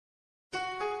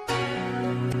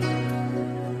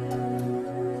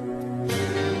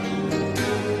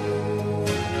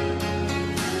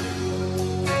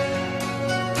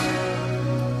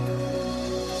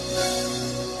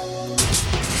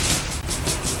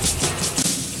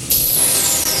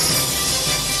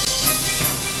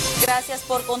gracias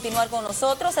por continuar con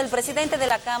nosotros. El presidente de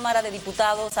la Cámara de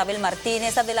Diputados, Abel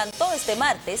Martínez, adelantó este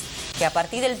martes que a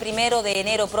partir del 1 de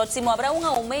enero próximo habrá un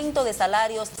aumento de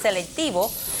salarios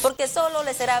selectivo porque solo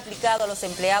le será aplicado a los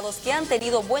empleados que han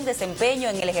tenido buen desempeño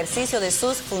en el ejercicio de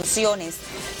sus funciones.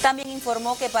 También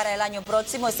informó que para el año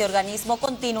próximo este organismo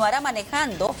continuará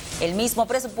manejando el mismo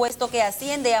presupuesto que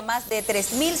asciende a más de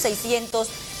 3.600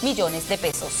 millones de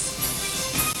pesos.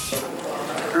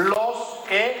 Los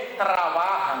que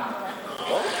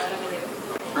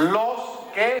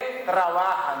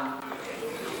trabajan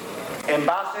en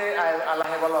base a las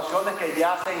evaluaciones que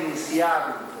ya se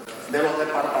iniciaron de los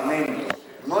departamentos.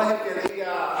 No es el que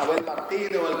diga Abel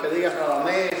Martínez o el que diga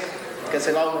Radamés que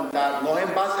se va a aumentar, no es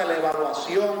en base a la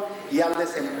evaluación y al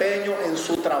desempeño en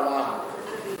su trabajo.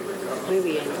 Muy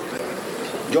bien.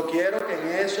 Yo quiero que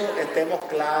en eso estemos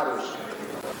claros.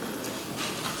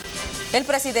 El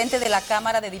presidente de la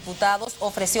Cámara de Diputados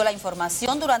ofreció la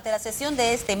información durante la sesión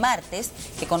de este martes,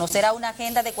 que conocerá una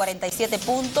agenda de 47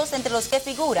 puntos, entre los que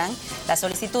figuran la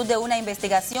solicitud de una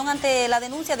investigación ante la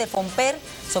denuncia de Fomper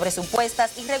sobre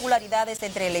supuestas irregularidades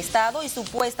entre el Estado y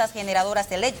supuestas generadoras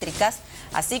eléctricas,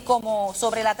 así como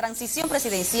sobre la transición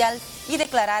presidencial y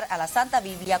declarar a la Santa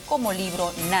Biblia como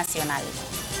libro nacional.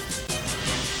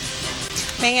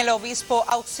 Bien, el obispo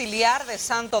auxiliar de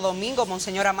Santo Domingo,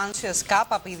 Monseñor Amancio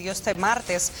Escapa, pidió este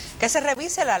martes que se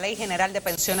revise la Ley General de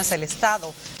Pensiones del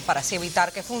Estado para así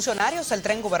evitar que funcionarios del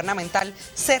tren gubernamental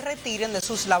se retiren de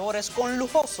sus labores con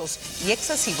lujosos y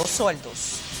excesivos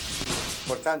sueldos.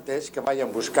 Lo importante es que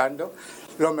vayan buscando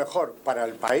lo mejor para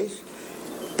el país,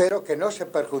 pero que no se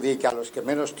perjudique a los que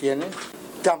menos tienen,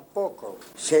 tampoco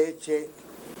se eche,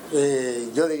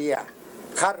 yo diría,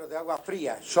 jarro de agua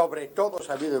fría, sobre todo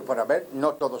sabido y por haber,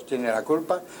 no todos tienen la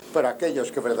culpa, pero aquellos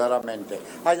que verdaderamente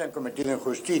hayan cometido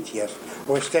injusticias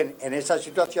o estén en esas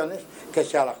situaciones, que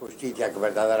sea la justicia que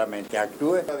verdaderamente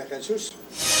actúe. De Jesús.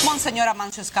 Monseñor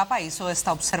Amancio Escapa hizo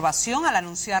esta observación al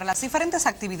anunciar las diferentes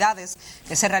actividades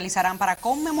que se realizarán para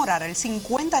conmemorar el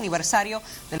 50 aniversario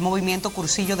del movimiento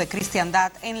Cursillo de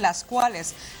Cristiandad, en las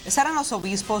cuales estarán los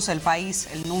obispos del país,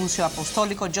 el nuncio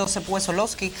apostólico Joseph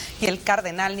Wesolowski y el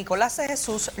cardenal Nicolás de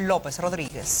Jesús López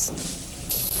Rodríguez.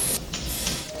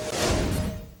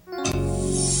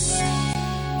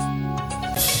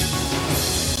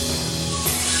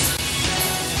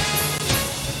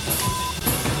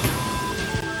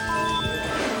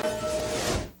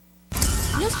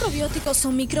 Los probióticos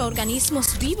son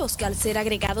microorganismos vivos que, al ser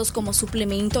agregados como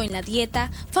suplemento en la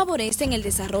dieta, favorecen el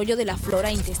desarrollo de la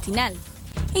flora intestinal,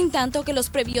 en tanto que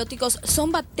los prebióticos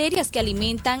son bacterias que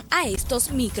alimentan a estos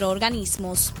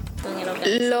microorganismos.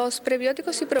 Los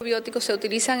prebióticos y probióticos se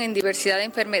utilizan en diversidad de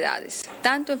enfermedades,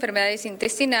 tanto enfermedades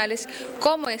intestinales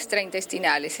como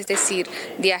extraintestinales, es decir,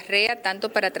 diarrea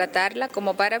tanto para tratarla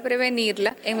como para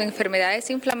prevenirla, en enfermedades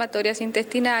inflamatorias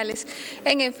intestinales,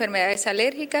 en enfermedades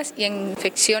alérgicas y en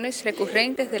infecciones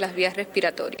recurrentes de las vías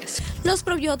respiratorias. Los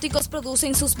probióticos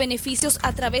producen sus beneficios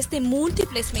a través de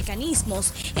múltiples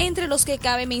mecanismos, entre los que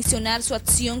cabe mencionar su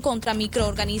acción contra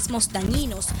microorganismos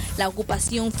dañinos, la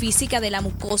ocupación física de la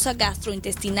mucosa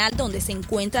gastrointestinal, donde se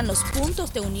encuentran los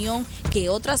puntos de unión que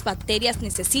otras bacterias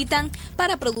necesitan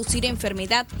para producir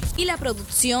enfermedad, y la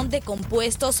producción de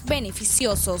compuestos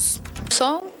beneficiosos.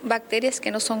 Son bacterias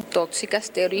que no son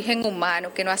tóxicas, de origen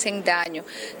humano, que no hacen daño,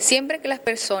 siempre que las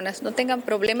personas no tengan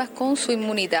problemas con su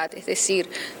inmunidad, es decir,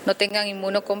 no tengan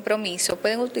inmunocompromiso,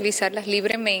 pueden utilizarlas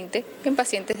libremente en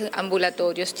pacientes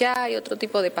ambulatorios. Ya hay otro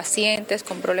tipo de pacientes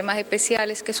con problemas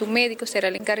especiales que su médico será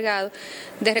el encargado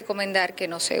de recomendar que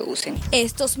no se usen.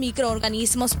 Estos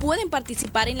microorganismos pueden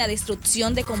participar en la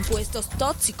destrucción de compuestos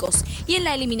tóxicos y en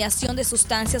la eliminación de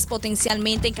sustancias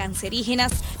potencialmente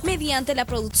cancerígenas mediante la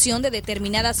producción de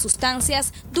determinadas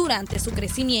sustancias durante su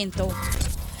crecimiento.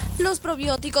 Los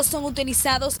probióticos son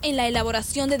utilizados en la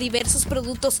elaboración de diversos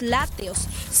productos lácteos,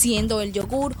 siendo el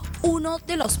yogur uno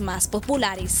de los más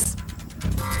populares.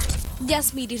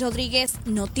 Yasmiri Rodríguez,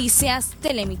 Noticias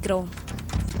Telemicro.